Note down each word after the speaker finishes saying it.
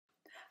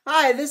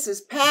Hi, this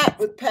is Pat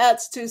with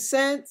Pat's Two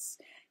Cents.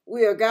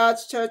 We are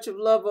God's Church of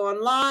Love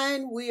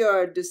Online. We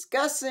are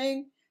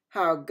discussing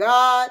how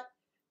God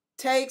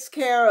takes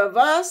care of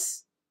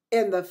us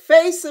in the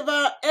face of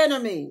our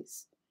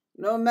enemies.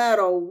 No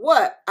matter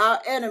what,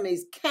 our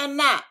enemies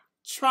cannot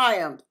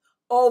triumph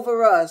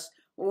over us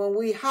when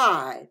we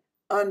hide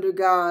under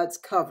God's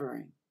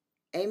covering.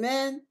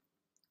 Amen?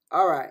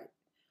 All right.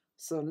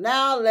 So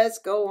now let's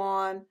go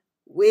on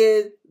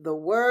with the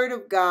Word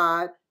of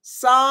God.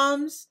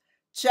 Psalms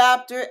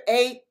chapter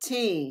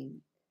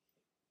 18.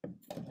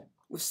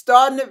 We're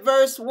starting at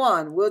verse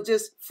 1. We'll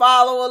just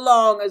follow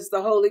along as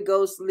the Holy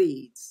Ghost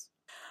leads.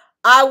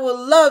 I will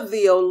love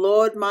thee, O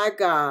Lord, my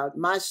God,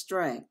 my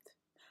strength.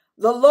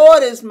 The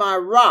Lord is my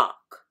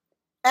rock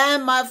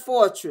and my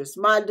fortress,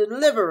 my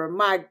deliverer,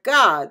 my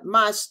God,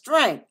 my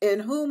strength,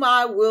 in whom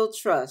I will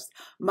trust,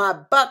 my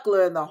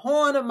buckler and the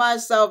horn of my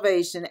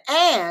salvation,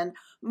 and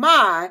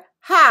my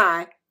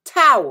high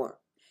tower.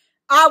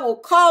 I will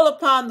call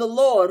upon the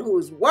Lord, who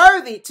is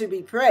worthy to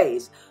be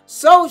praised.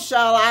 So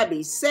shall I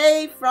be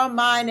saved from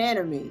mine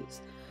enemies.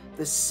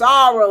 The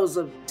sorrows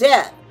of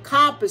death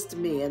compassed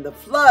me, and the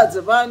floods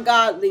of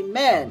ungodly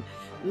men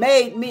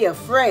made me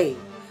afraid.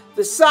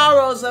 The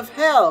sorrows of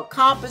hell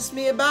compassed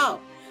me about.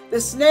 The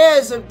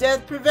snares of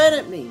death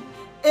prevented me.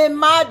 In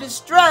my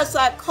distress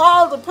I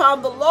called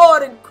upon the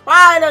Lord and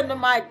cried unto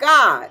my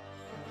God.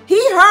 He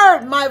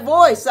heard my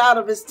voice out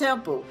of his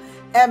temple,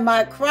 and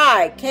my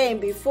cry came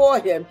before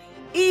him,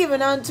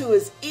 even unto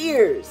his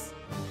ears.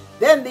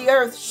 Then the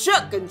earth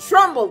shook and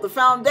trembled, the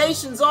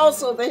foundations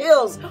also, the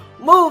hills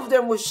moved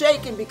and were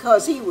shaken,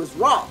 because he was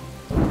wroth.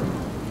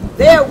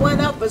 There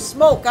went up a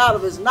smoke out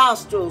of his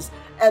nostrils,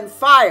 and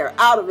fire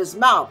out of his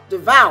mouth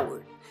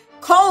devoured.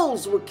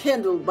 Coals were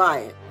kindled by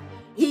it.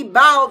 He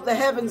bowed the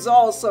heavens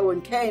also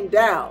and came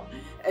down,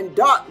 and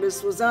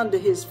darkness was under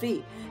his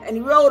feet. And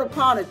he rode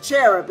upon a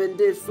cherub and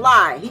did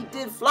fly. He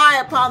did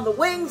fly upon the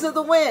wings of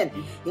the wind.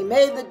 He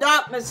made the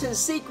darkness his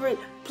secret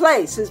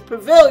place, his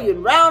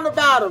pavilion. Round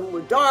about him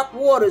were dark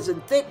waters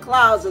and thick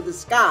clouds of the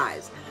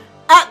skies.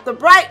 At the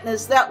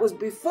brightness that was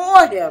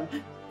before him,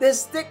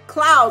 this thick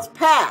clouds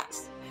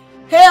passed,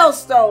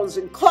 hailstones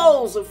and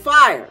coals of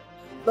fire.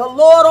 The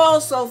Lord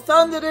also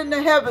thundered in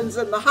the heavens,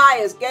 and the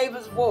highest gave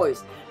his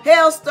voice.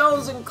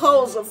 Hailstones and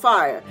coals of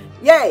fire.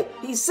 Yea,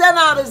 he sent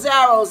out his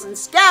arrows and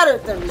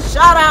scattered them. He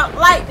shot out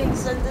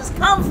lightnings and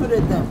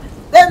discomfited them.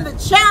 Then the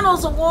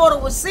channels of water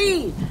were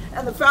seen,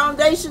 and the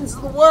foundations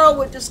of the world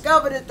were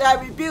discovered at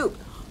thy rebuke.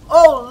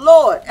 O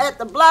Lord, at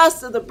the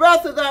blast of the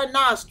breath of thy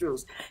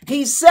nostrils,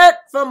 he sent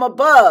from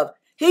above.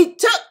 He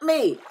took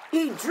me.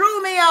 He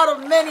drew me out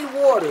of many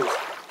waters.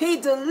 He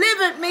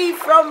delivered me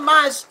from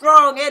my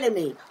strong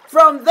enemy,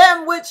 from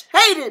them which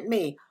hated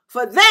me,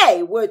 for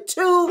they were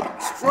too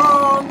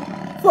strong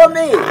for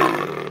me.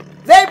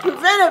 They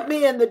prevented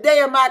me in the day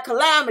of my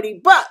calamity,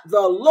 but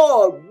the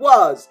Lord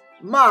was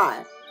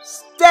my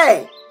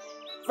stay.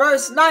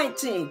 Verse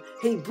 19,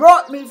 he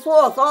brought me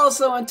forth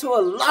also into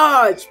a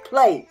large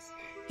place.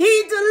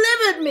 He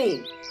delivered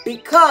me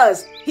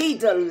because he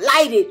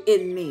delighted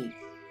in me.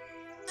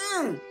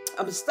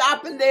 I'm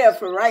stopping there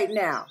for right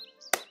now.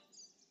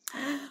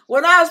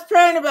 When I was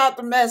praying about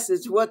the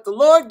message, what the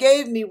Lord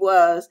gave me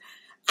was,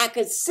 I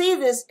could see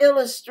this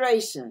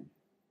illustration.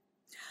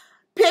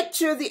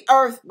 Picture the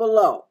earth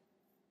below,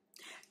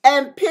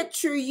 and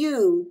picture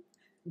you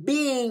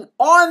being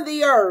on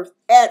the earth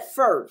at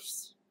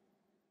first.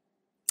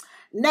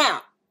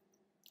 Now,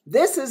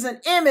 this is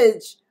an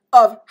image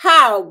of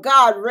how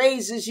God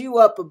raises you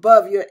up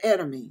above your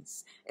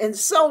enemies in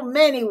so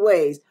many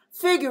ways,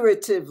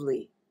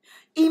 figuratively,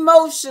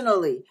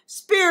 emotionally,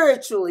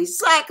 spiritually,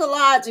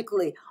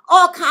 psychologically,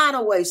 all kind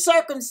of ways,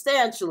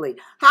 circumstantially.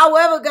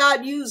 However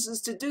God uses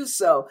to do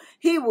so,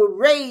 he will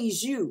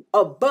raise you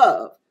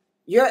above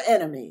your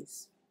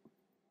enemies.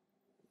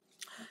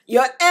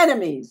 Your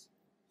enemies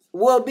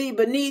will be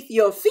beneath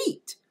your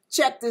feet.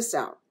 Check this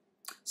out.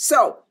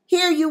 So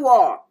here you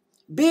are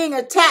being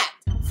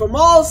attacked from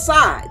all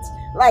sides.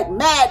 Like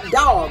mad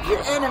dogs,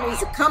 your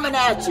enemies are coming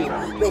at you.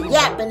 They're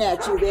yapping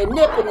at you. They're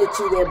nipping at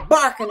you. They're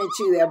barking at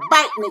you. They're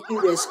biting at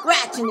you. They're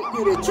scratching at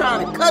you. They're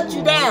trying to cut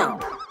you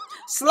down,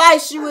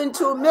 slice you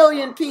into a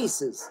million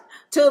pieces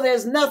till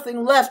there's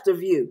nothing left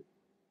of you.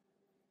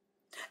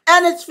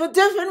 And it's for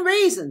different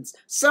reasons.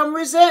 Some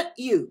resent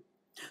you.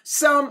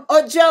 Some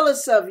are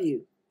jealous of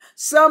you.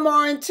 Some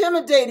are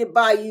intimidated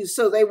by you,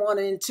 so they want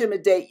to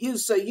intimidate you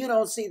so you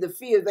don't see the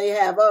fear they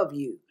have of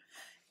you.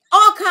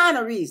 All kind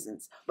of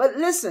reasons. But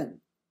listen,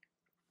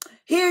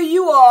 here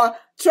you are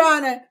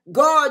trying to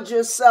guard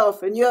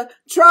yourself, and you're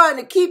trying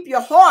to keep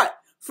your heart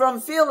from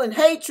feeling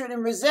hatred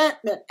and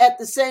resentment at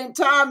the same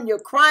time. And you're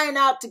crying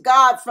out to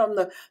God from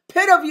the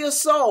pit of your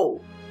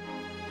soul.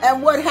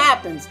 And what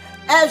happens?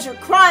 As you're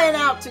crying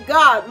out to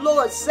God,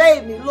 Lord,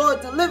 save me.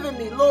 Lord, deliver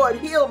me. Lord,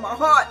 heal my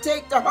heart.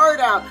 Take the hurt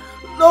out.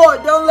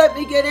 Lord, don't let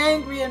me get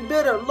angry and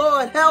bitter.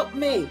 Lord, help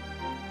me.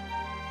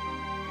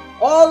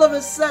 All of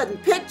a sudden,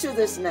 picture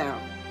this now.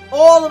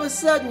 All of a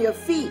sudden, your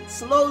feet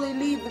slowly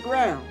leave the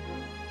ground.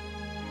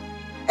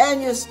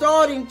 and you're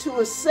starting to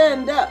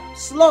ascend up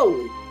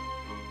slowly.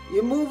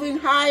 You're moving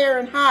higher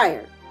and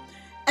higher.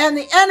 And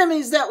the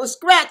enemies that were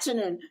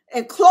scratching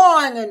and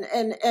clawing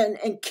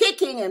and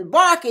kicking and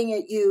barking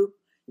at you,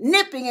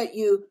 nipping at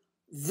you,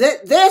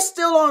 they're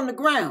still on the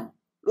ground,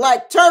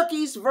 like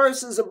turkeys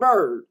versus a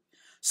bird.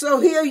 So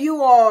here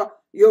you are,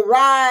 you're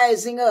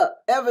rising up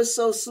ever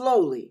so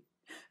slowly.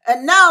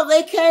 And now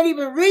they can't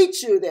even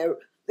reach you.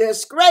 They're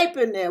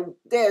scraping,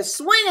 they're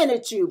swinging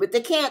at you, but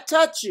they can't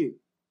touch you.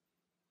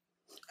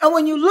 And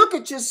when you look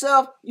at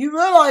yourself, you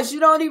realize you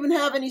don't even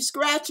have any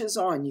scratches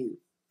on you.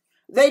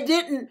 They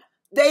didn't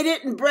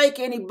break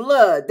any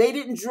blood. They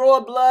didn't draw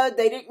blood.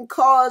 They didn't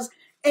cause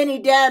any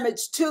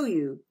damage to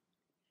you.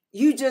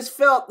 You just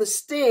felt the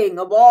sting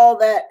of all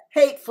that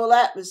hateful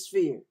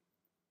atmosphere.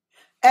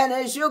 And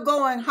as you're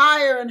going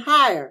higher and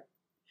higher,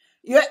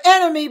 your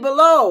enemy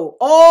below,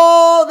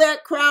 all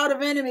that crowd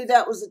of enemy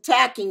that was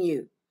attacking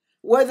you,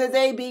 whether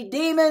they be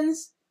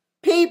demons,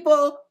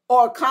 people,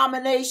 or a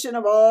combination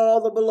of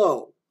all the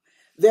below,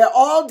 they're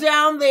all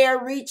down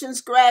there reaching,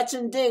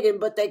 scratching, digging,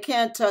 but they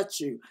can't touch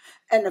you.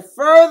 And the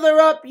further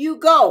up you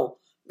go,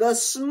 the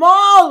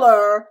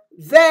smaller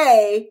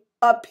they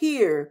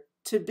appear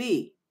to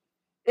be.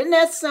 Isn't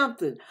that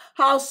something?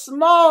 How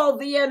small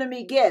the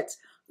enemy gets,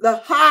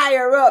 the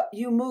higher up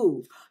you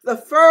move, the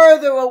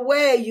further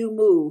away you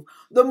move,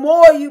 the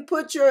more you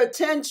put your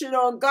attention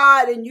on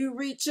God and you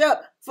reach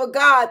up for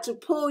God to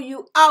pull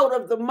you out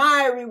of the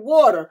miry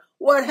water.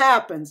 What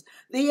happens?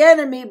 The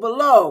enemy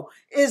below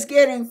is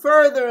getting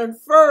further and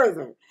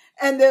further,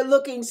 and they're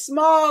looking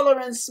smaller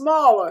and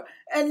smaller.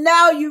 And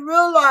now you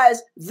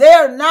realize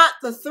they're not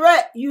the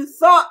threat you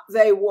thought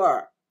they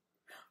were.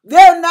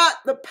 They're not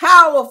the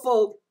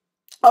powerful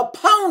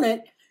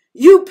opponent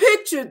you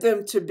pictured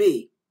them to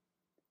be.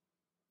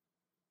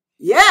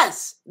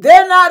 Yes,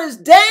 they're not as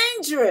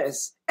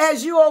dangerous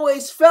as you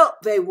always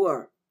felt they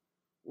were.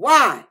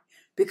 Why?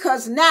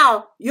 Because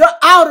now you're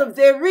out of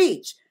their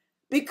reach.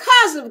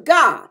 Because of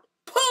God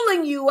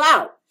pulling you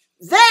out,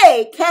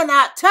 they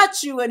cannot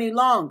touch you any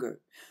longer.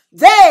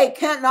 They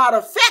cannot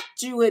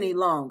affect you any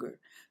longer.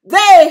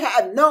 They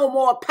have no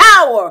more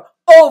power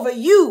over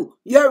you,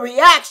 your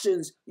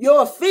reactions,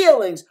 your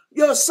feelings,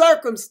 your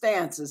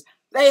circumstances.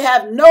 They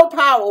have no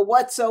power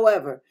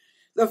whatsoever.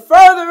 The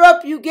further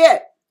up you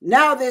get,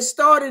 now they're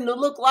starting to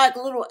look like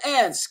little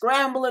ants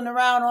scrambling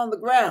around on the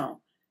ground.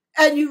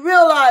 And you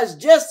realize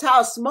just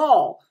how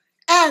small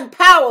and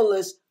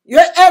powerless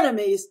your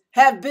enemies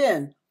have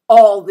been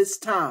all this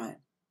time.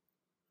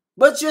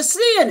 But you're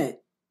seeing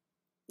it.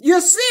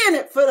 You're seeing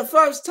it for the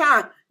first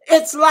time.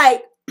 It's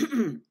like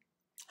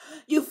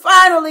you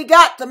finally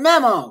got the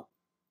memo.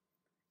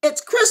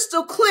 It's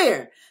crystal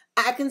clear.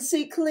 I can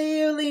see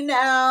clearly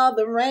now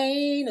the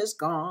rain is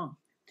gone.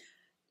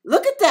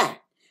 Look at that.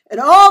 And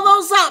all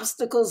those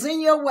obstacles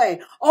in your way,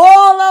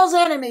 all those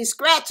enemies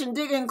scratching,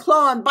 digging,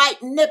 clawing,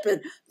 biting, nipping,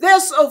 they're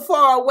so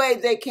far away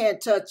they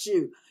can't touch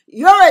you.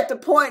 You're at the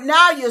point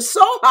now you're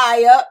so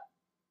high up,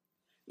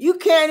 you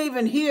can't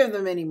even hear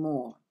them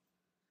anymore.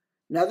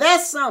 Now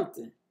that's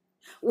something.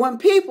 When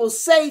people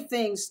say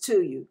things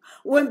to you,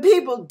 when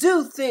people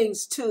do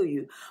things to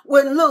you,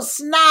 when little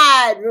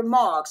snide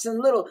remarks and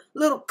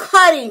little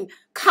cutting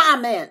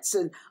comments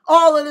and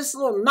all of this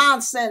little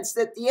nonsense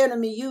that the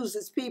enemy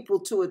uses people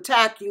to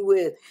attack you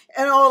with,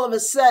 and all of a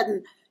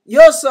sudden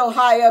you're so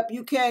high up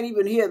you can't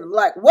even hear them.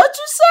 Like, what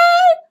you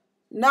say?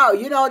 No,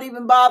 you don't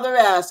even bother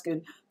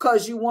asking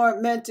because you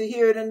weren't meant to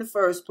hear it in the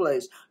first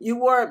place. You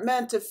weren't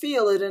meant to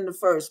feel it in the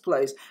first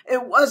place.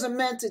 It wasn't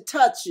meant to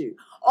touch you.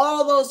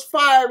 All those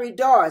fiery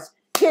darts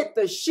hit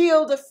the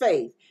shield of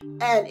faith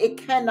and it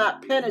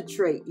cannot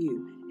penetrate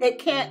you. It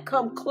can't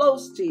come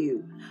close to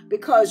you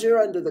because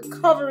you're under the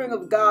covering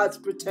of God's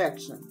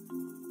protection.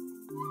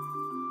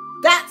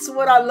 That's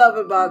what I love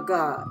about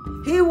God.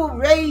 He will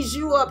raise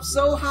you up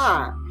so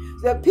high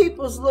that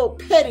people's little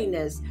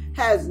pettiness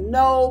has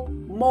no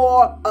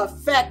more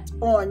effect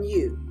on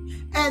you.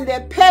 And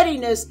their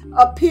pettiness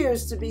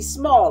appears to be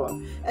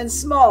smaller and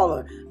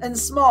smaller and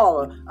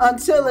smaller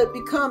until it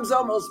becomes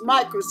almost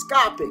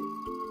microscopic.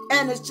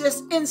 And it's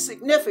just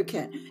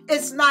insignificant.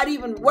 It's not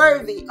even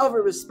worthy of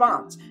a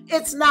response.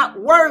 It's not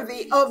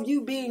worthy of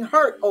you being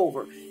hurt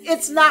over.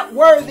 It's not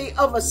worthy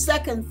of a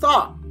second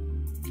thought.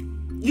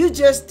 You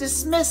just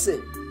dismiss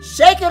it,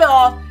 shake it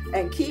off,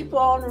 and keep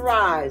on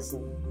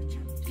rising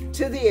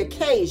to the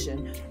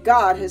occasion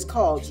God has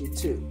called you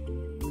to.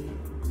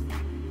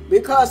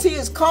 Because he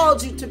has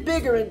called you to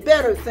bigger and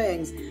better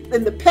things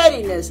than the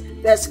pettiness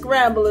that's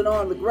scrambling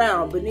on the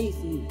ground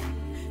beneath you.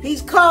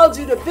 He's called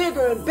you to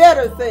bigger and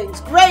better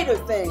things, greater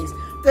things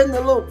than the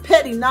little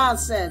petty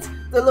nonsense,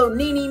 the little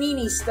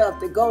neeny stuff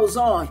that goes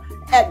on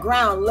at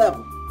ground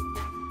level.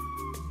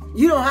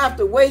 You don't have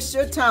to waste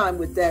your time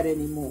with that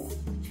anymore.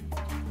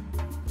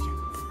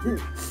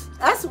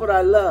 That's what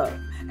I love.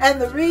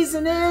 And the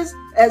reason is,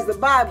 as the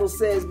Bible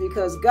says,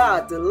 because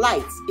God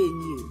delights in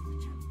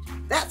you.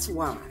 That's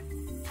why.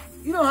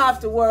 You don't have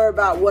to worry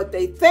about what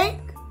they think,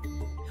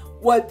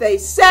 what they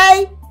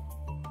say,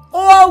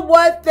 or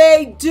what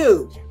they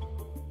do.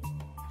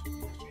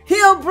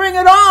 He'll bring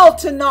it all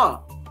to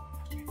naught.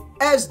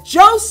 As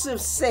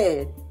Joseph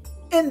said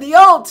in the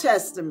Old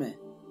Testament,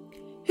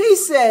 he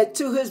said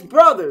to his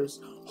brothers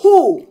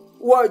who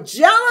were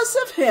jealous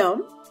of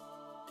him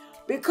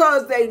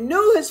because they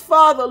knew his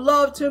father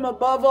loved him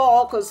above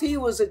all because he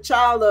was a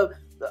child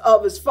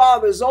of his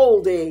father's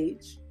old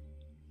age.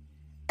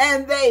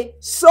 And they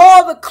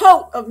saw the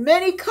coat of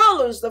many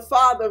colors the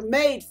father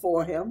made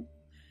for him.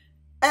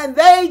 And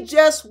they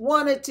just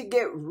wanted to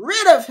get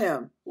rid of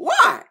him.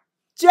 Why?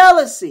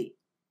 Jealousy.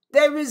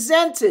 They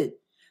resented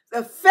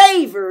the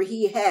favor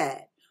he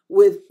had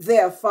with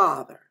their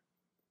father.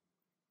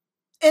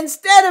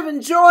 Instead of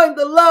enjoying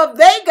the love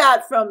they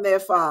got from their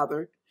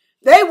father,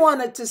 they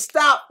wanted to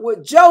stop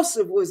what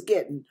Joseph was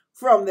getting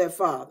from their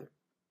father.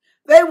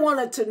 They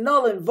wanted to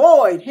null and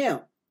void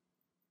him.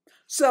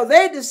 So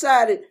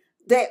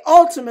they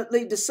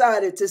ultimately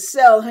decided to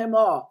sell him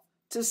off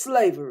to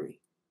slavery.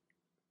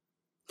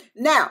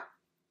 Now,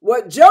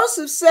 what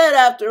Joseph said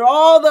after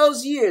all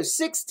those years,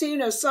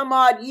 16 or some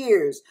odd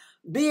years,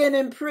 being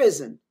in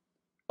prison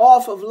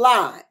off of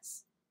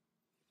lies,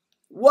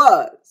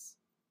 was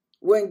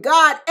when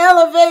God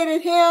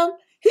elevated him,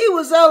 he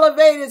was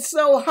elevated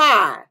so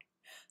high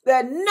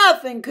that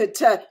nothing could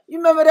touch. You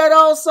remember that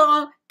old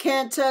song,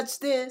 Can't Touch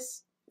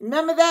This?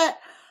 Remember that?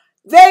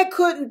 They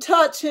couldn't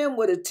touch him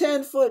with a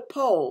 10-foot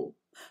pole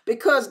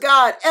because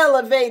God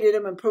elevated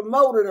him and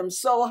promoted him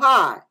so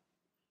high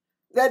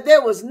that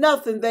there was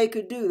nothing they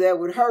could do that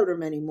would hurt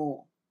him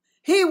anymore.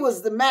 He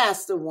was the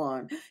master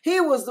one. He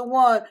was the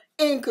one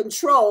in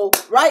control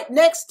right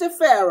next to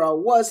Pharaoh,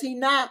 was he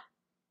not?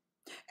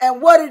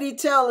 And what did he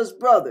tell his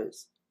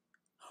brothers?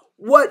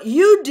 What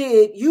you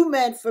did, you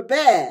meant for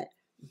bad.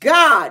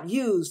 God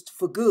used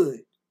for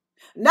good.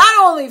 Not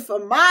only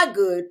for my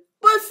good,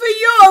 but for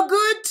your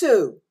good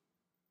too.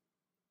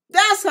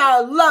 That's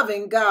how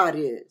loving God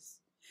is.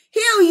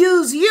 He'll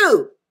use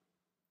you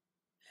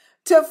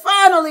to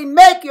finally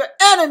make your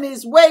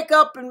enemies wake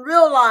up and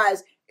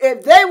realize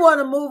if they want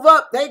to move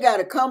up, they got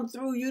to come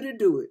through you to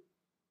do it.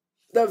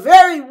 The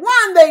very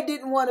one they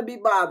didn't want to be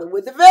bothered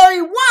with, the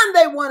very one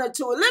they wanted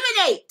to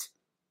eliminate,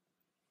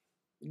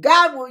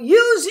 God will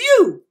use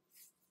you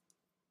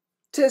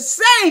to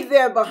save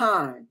their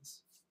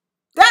behinds.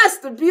 That's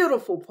the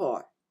beautiful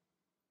part.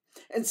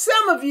 And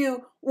some of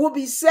you will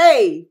be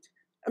saved.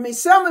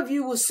 Some of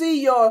you will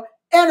see your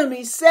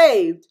enemies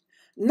saved,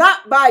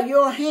 not by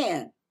your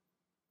hand,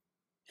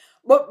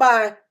 but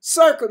by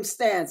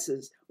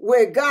circumstances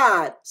where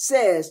God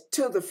says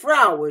to the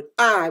froward,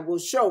 I will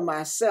show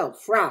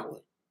myself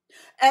froward.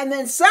 And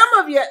then some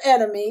of your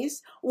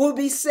enemies will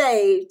be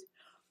saved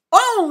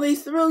only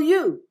through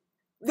you.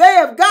 They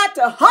have got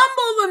to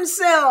humble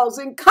themselves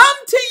and come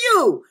to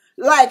you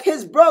like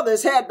his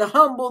brothers had to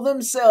humble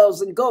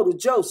themselves and go to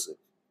Joseph.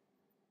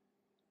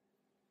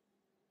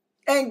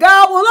 And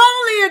God will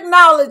only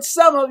acknowledge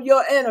some of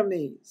your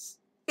enemies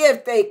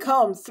if they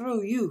come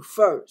through you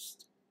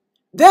first.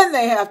 Then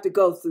they have to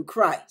go through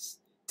Christ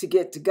to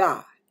get to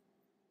God.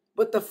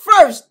 But the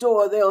first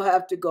door they'll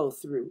have to go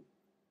through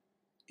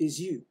is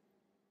you.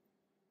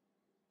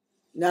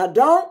 Now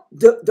don't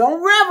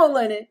revel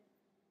in it.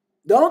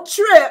 Don't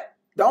trip.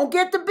 Don't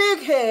get the big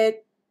head.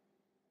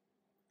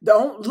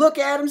 Don't look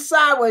at him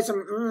sideways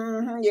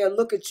and, yeah,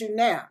 look at you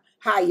now.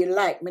 How you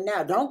like me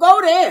now. Don't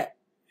go there.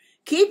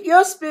 Keep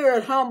your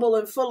spirit humble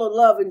and full of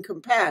love and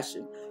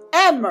compassion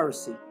and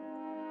mercy.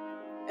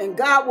 And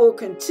God will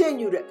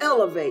continue to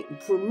elevate and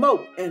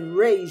promote and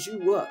raise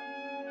you up.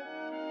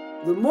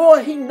 The more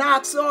he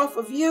knocks off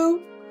of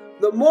you,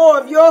 the more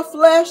of your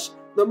flesh,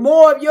 the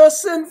more of your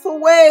sinful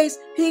ways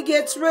he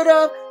gets rid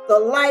of, the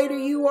lighter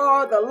you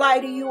are,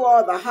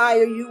 the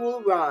higher you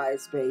will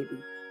rise, baby,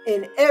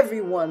 in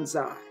everyone's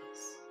eyes.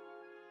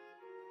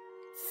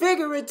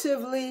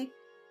 Figuratively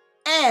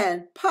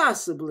and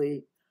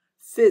possibly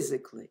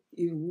physically.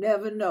 You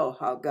never know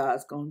how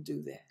God's going to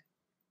do that.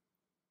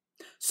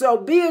 So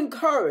be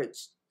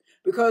encouraged,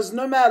 because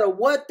no matter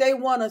what they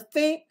want to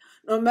think,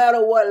 no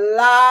matter what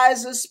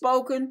lies are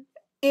spoken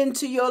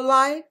into your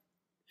life,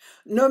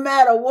 no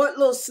matter what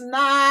little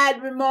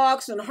snide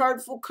remarks and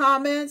hurtful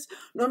comments,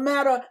 no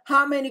matter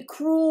how many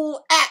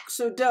cruel acts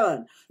are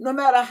done, no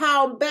matter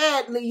how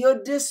badly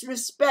you're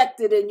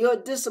disrespected and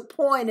you're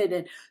disappointed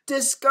and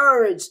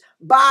discouraged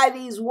by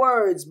these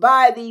words,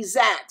 by these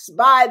acts,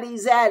 by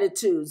these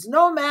attitudes,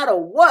 no matter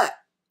what,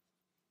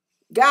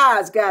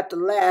 God's got the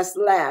last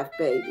laugh,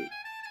 baby.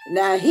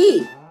 Now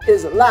he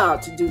is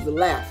allowed to do the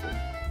laughing.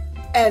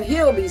 And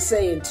he'll be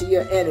saying to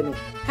your enemy,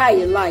 how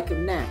you like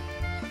him now?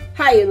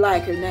 How you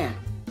like her now?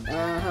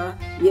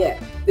 Yeah,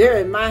 they're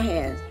in my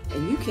hands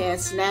and you can't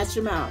snatch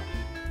them out.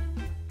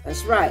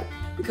 That's right,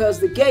 because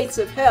the gates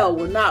of hell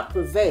will not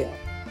prevail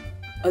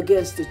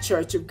against the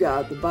church of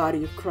God, the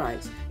body of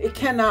Christ. It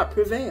cannot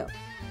prevail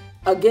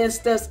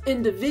against us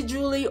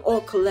individually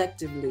or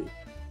collectively.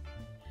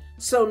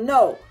 So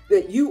know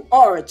that you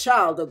are a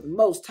child of the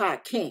Most High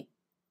King.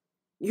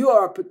 You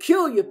are a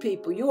peculiar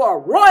people. You are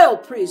royal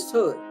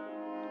priesthood.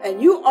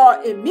 And you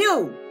are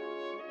immune.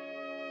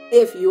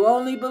 If you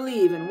only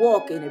believe and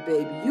walk in it,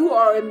 baby, you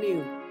are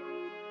immune.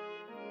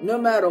 No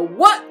matter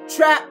what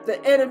trap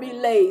the enemy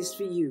lays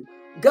for you,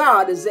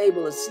 God is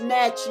able to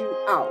snatch you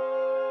out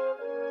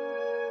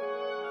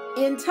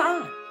in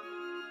time,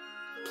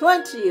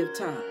 plenty of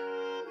time.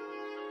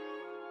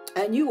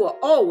 And you are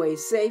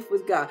always safe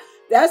with God.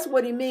 That's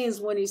what he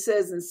means when he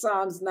says in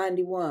Psalms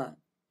 91,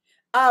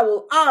 I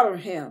will honor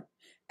him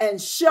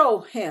and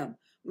show him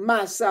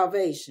my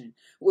salvation.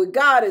 What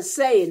God is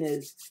saying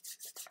is,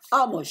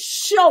 I'm going to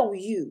show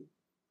you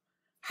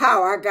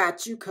how I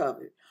got you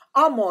covered.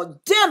 I'm going to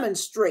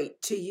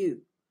demonstrate to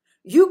you.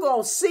 You're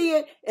going to see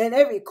it in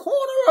every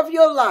corner of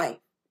your life,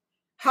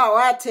 how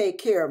I take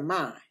care of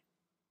mine.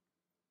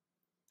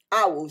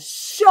 I will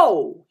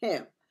show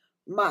him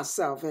my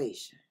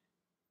salvation.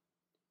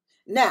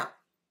 Now,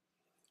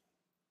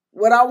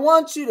 what I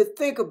want you to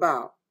think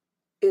about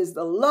is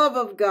the love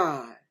of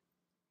God.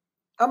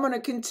 I'm going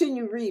to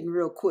continue reading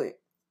real quick,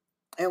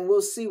 and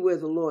we'll see where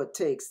the Lord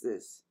takes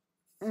this.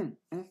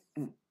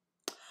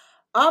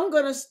 I'm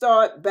going to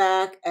start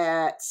back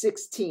at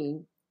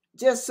 16,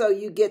 just so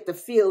you get the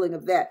feeling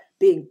of that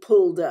being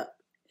pulled up.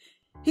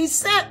 He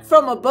sent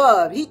from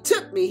above. He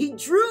took me. He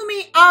drew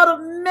me out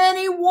of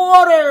many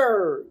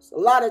waters. A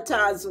lot of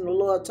times when the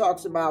Lord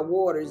talks about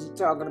waters, he's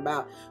talking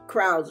about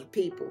crowds of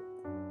people.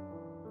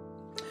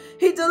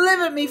 He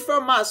delivered me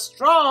from my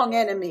strong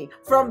enemy,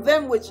 from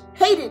them which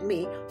hated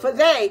me, for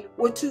they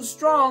were too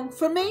strong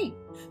for me.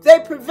 They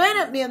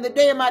prevented me in the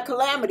day of my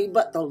calamity,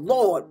 but the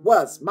Lord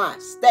was my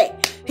stay.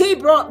 He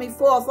brought me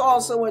forth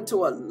also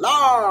into a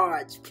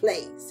large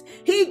place.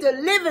 He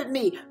delivered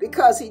me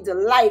because he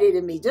delighted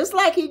in me, just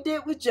like he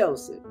did with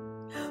Joseph.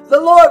 The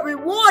Lord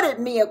rewarded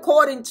me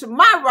according to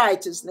my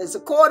righteousness,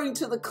 according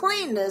to the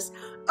cleanness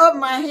of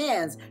my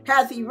hands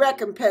hath he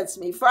recompensed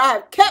me. For I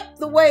have kept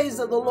the ways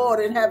of the Lord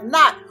and have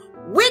not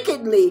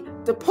wickedly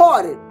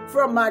departed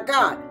from my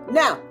God.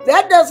 Now,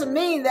 that doesn't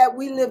mean that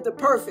we lived a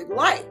perfect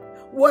life.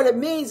 What it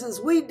means is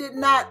we did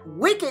not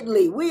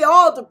wickedly. We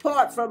all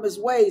depart from his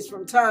ways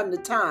from time to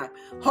time.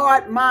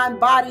 Heart, mind,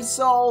 body,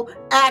 soul,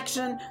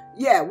 action.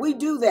 Yeah, we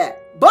do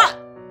that. But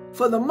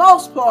for the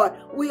most part,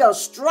 we are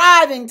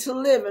striving to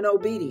live in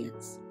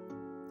obedience.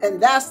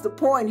 And that's the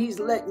point he's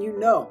letting you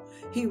know.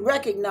 He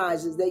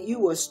recognizes that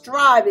you are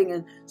striving,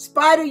 in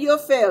spite of your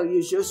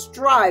failures, you're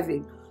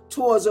striving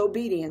towards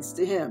obedience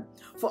to him.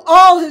 For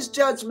all his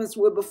judgments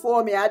were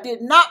before me. I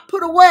did not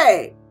put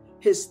away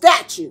his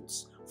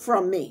statutes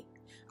from me.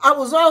 I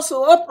was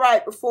also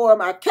upright before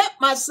him. I kept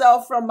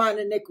myself from mine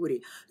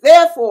iniquity.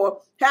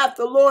 Therefore hath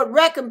the Lord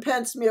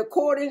recompensed me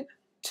according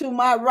to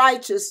my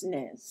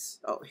righteousness.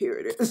 Oh, here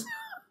it is.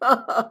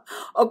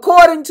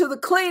 According to the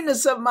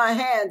cleanness of my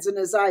hands in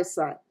his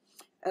eyesight.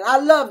 And I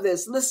love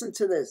this. Listen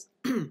to this.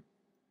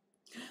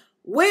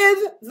 With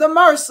the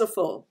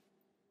merciful,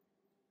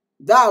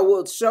 thou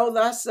wilt show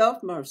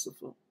thyself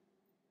merciful.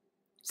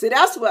 See,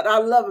 that's what I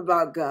love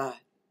about God.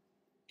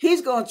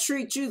 He's going to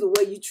treat you the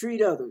way you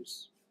treat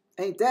others.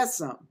 Ain't that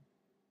something?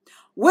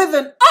 With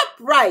an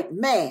upright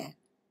man,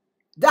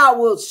 thou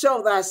wilt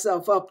show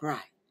thyself upright.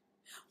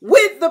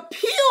 With the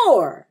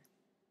pure,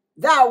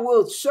 thou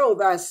wilt show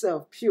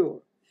thyself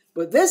pure.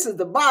 But this is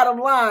the bottom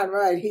line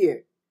right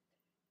here.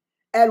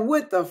 And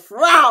with the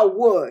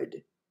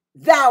froward,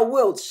 thou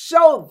wilt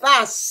show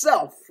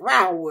thyself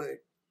froward.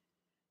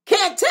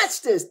 Can't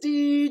touch this.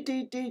 Can't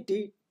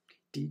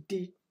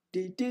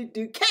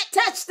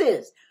touch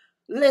this.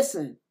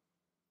 Listen,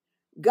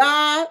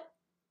 God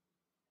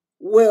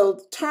will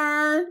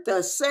turn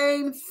the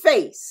same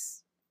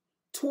face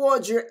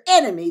towards your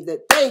enemy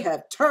that they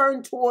have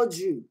turned towards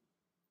you.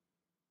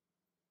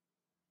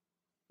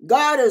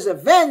 God is a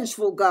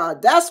vengeful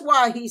God. That's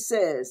why he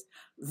says,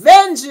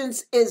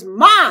 vengeance is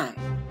mine.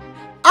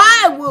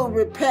 I will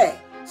repay,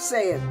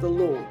 saith the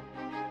Lord.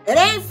 It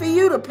ain't for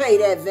you to pay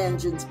that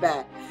vengeance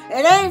back.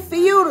 It ain't for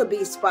you to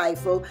be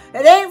spiteful.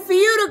 It ain't for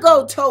you to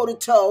go toe to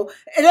toe.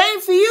 It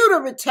ain't for you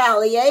to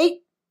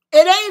retaliate.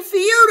 It ain't for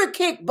you to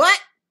kick butt.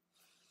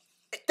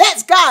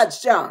 That's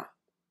God's job.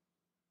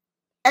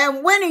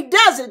 And when he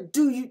does it,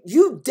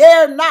 you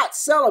dare not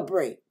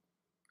celebrate,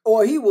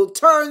 or he will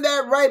turn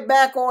that right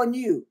back on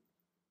you.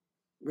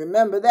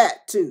 Remember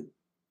that too.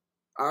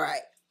 All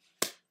right.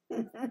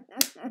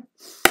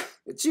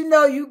 But you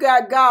know you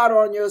got God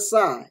on your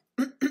side.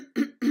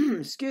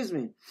 Excuse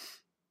me.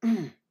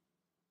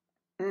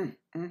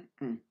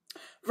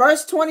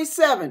 Verse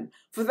 27,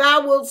 for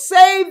thou wilt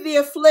save the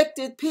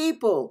afflicted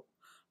people,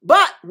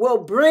 but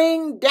will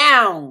bring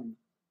down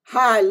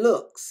high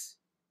looks.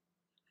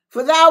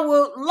 For thou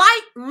wilt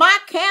light my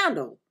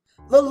candle.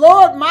 The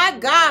Lord my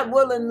God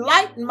will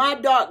enlighten my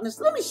darkness.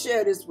 Let me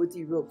share this with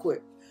you real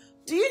quick.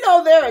 Do you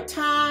know there are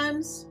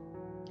times,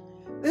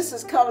 this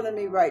is coming to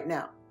me right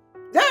now,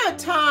 there are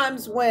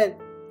times when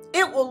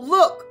it will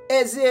look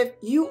as if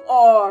you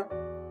are,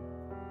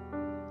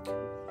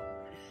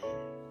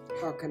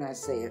 how can I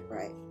say it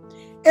right?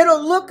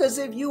 It'll look as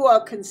if you are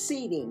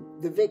conceding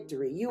the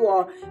victory. You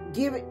are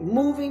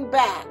moving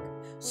back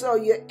so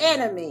your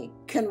enemy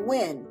can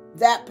win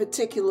that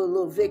particular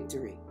little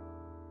victory.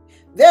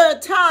 There are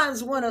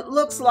times when it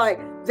looks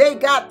like they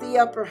got the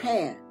upper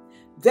hand.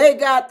 They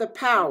got the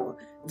power.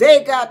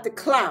 They got the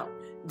clout.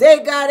 They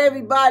got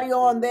everybody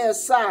on their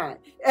side.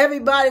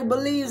 Everybody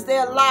believes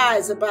their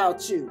lies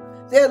about you.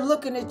 They're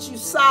looking at you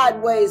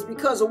sideways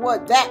because of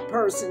what that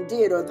person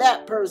did or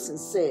that person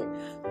said.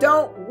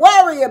 Don't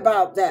worry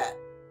about that.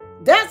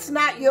 That's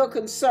not your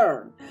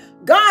concern.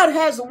 God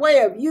has a way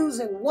of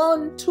using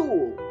one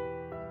tool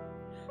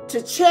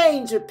to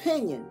change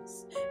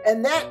opinions,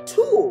 and that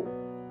tool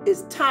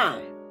is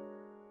time.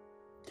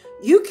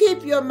 You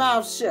keep your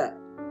mouth shut.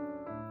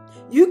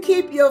 You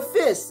keep your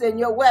fists and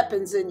your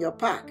weapons in your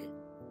pocket,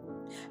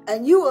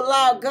 and you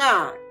allow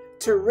God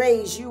to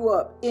raise you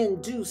up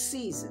in due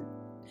season.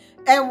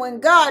 And when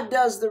God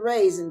does the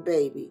raising,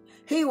 baby,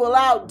 he will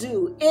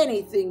outdo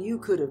anything you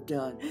could have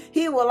done.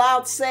 He will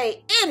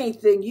outsay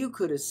anything you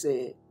could have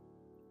said,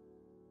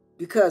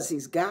 because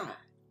he's God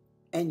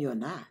and you're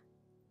not.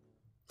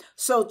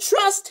 So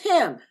trust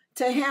him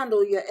to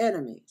handle your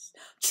enemies.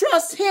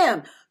 Trust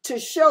him to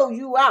show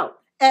you out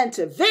and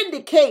to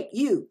vindicate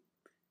you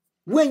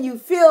when you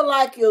feel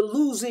like you're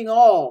losing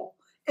all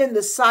in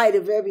the sight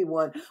of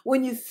everyone,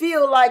 when you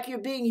feel like you're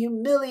being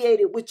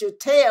humiliated with your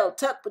tail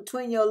tucked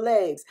between your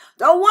legs.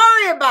 Don't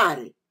worry about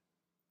it.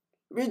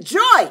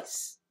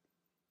 Rejoice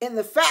in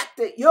the fact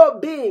that you're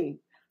being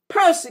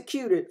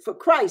persecuted for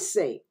Christ's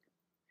sake.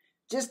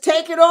 Just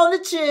take it on the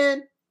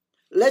chin.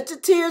 Let the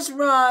tears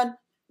run.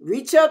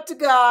 Reach up to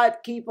God.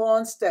 Keep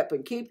on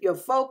stepping. Keep your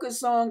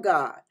focus on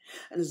God.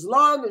 And as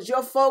long as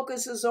your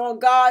focus is on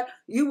God,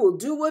 you will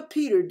do what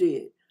Peter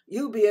did.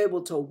 You'll be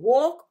able to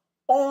walk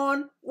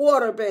on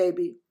water,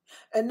 baby.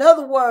 In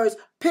other words,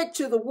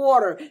 picture the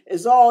water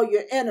as all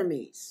your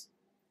enemies,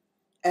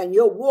 and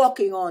you're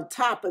walking on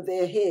top of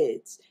their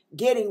heads,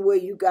 getting where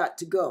you got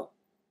to go.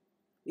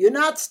 You're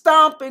not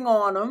stomping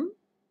on them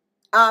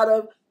out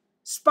of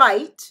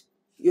spite.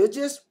 You're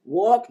just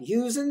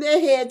using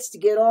their heads to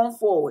get on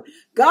forward.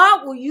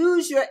 God will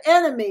use your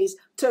enemies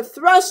to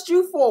thrust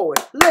you forward.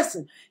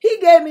 Listen, he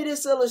gave me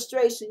this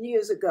illustration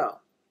years ago.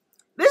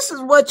 This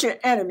is what your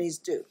enemies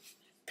do.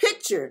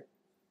 Picture,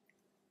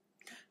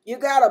 you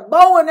got a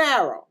bow and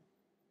arrow,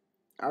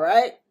 all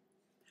right?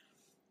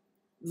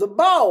 The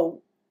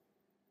bow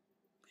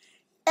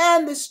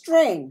and the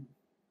string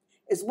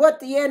is what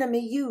the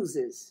enemy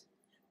uses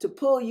to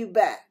pull you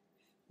back.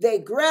 They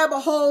grab a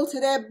hold to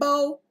that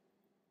bow,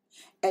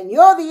 and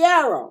you're the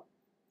arrow.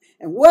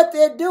 And what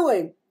they're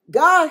doing,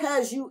 God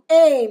has you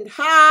aimed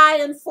high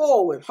and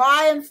forward,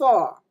 high and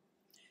far.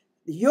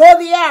 You're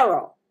the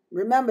arrow.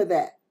 Remember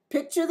that.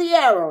 Picture the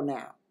arrow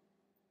now.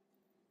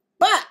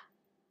 But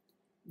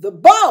the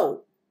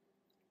bow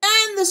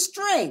and the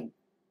string,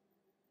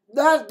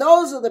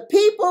 those are the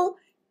people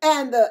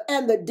and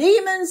the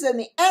demons and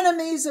the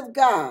enemies of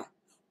God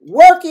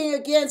working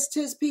against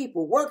his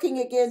people, working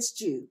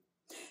against you.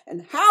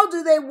 And how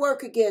do they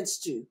work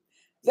against you?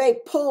 They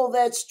pull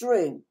that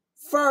string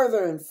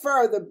further and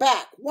further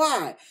back.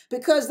 Why?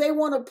 Because they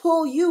want to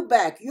pull you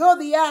back. You're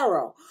the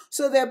arrow.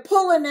 So they're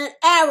pulling that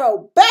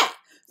arrow back.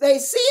 They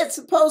see it's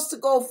supposed to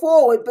go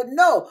forward, but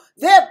no,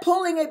 they're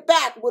pulling it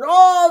back with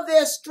all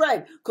their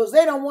strength because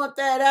they don't want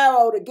that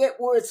arrow to get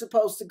where it's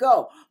supposed to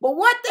go. But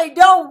what they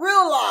don't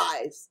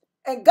realize,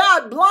 and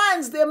God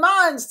blinds their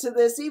minds to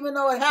this, even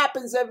though it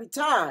happens every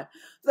time,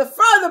 the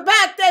further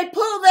back they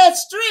pull that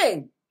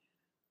string,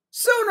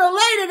 sooner or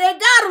later they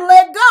got to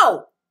let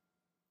go.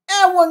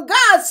 And when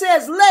God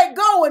says let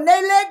go and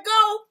they let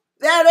go,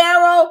 that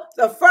arrow,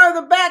 the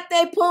further back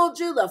they pulled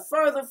you, the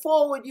further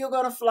forward you're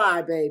going to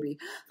fly, baby.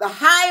 The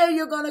higher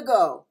you're going to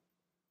go.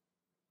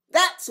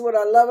 That's what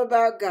I love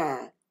about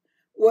God.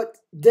 What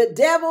the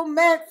devil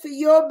meant for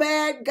your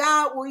bad,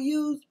 God will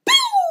use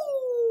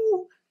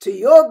to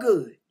your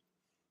good.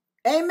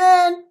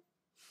 Amen.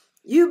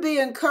 You be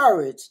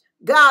encouraged.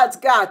 God's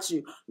got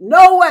you.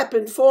 No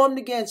weapon formed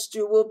against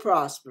you will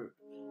prosper.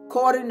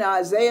 According to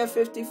Isaiah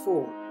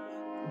 54.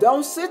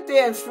 Don't sit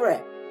there and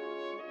fret.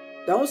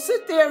 Don't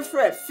sit there and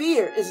fret.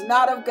 Fear is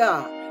not of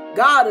God.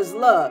 God is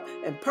love,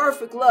 and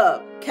perfect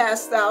love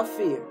casts out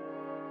fear.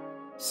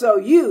 So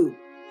you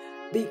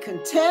be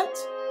content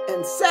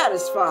and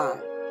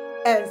satisfied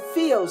and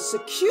feel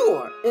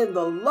secure in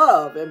the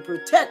love and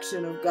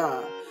protection of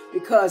God,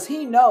 because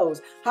he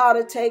knows how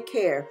to take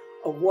care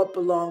of what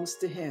belongs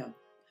to him.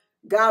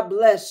 God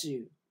bless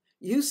you.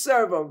 You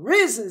serve a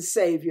risen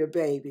Savior,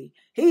 baby.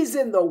 He's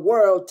in the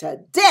world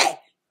today.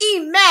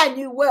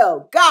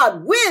 Emmanuel,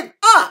 God with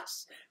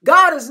us.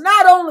 God is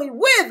not only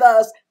with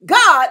us,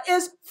 God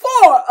is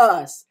for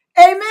us.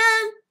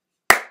 Amen.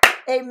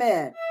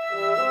 Amen.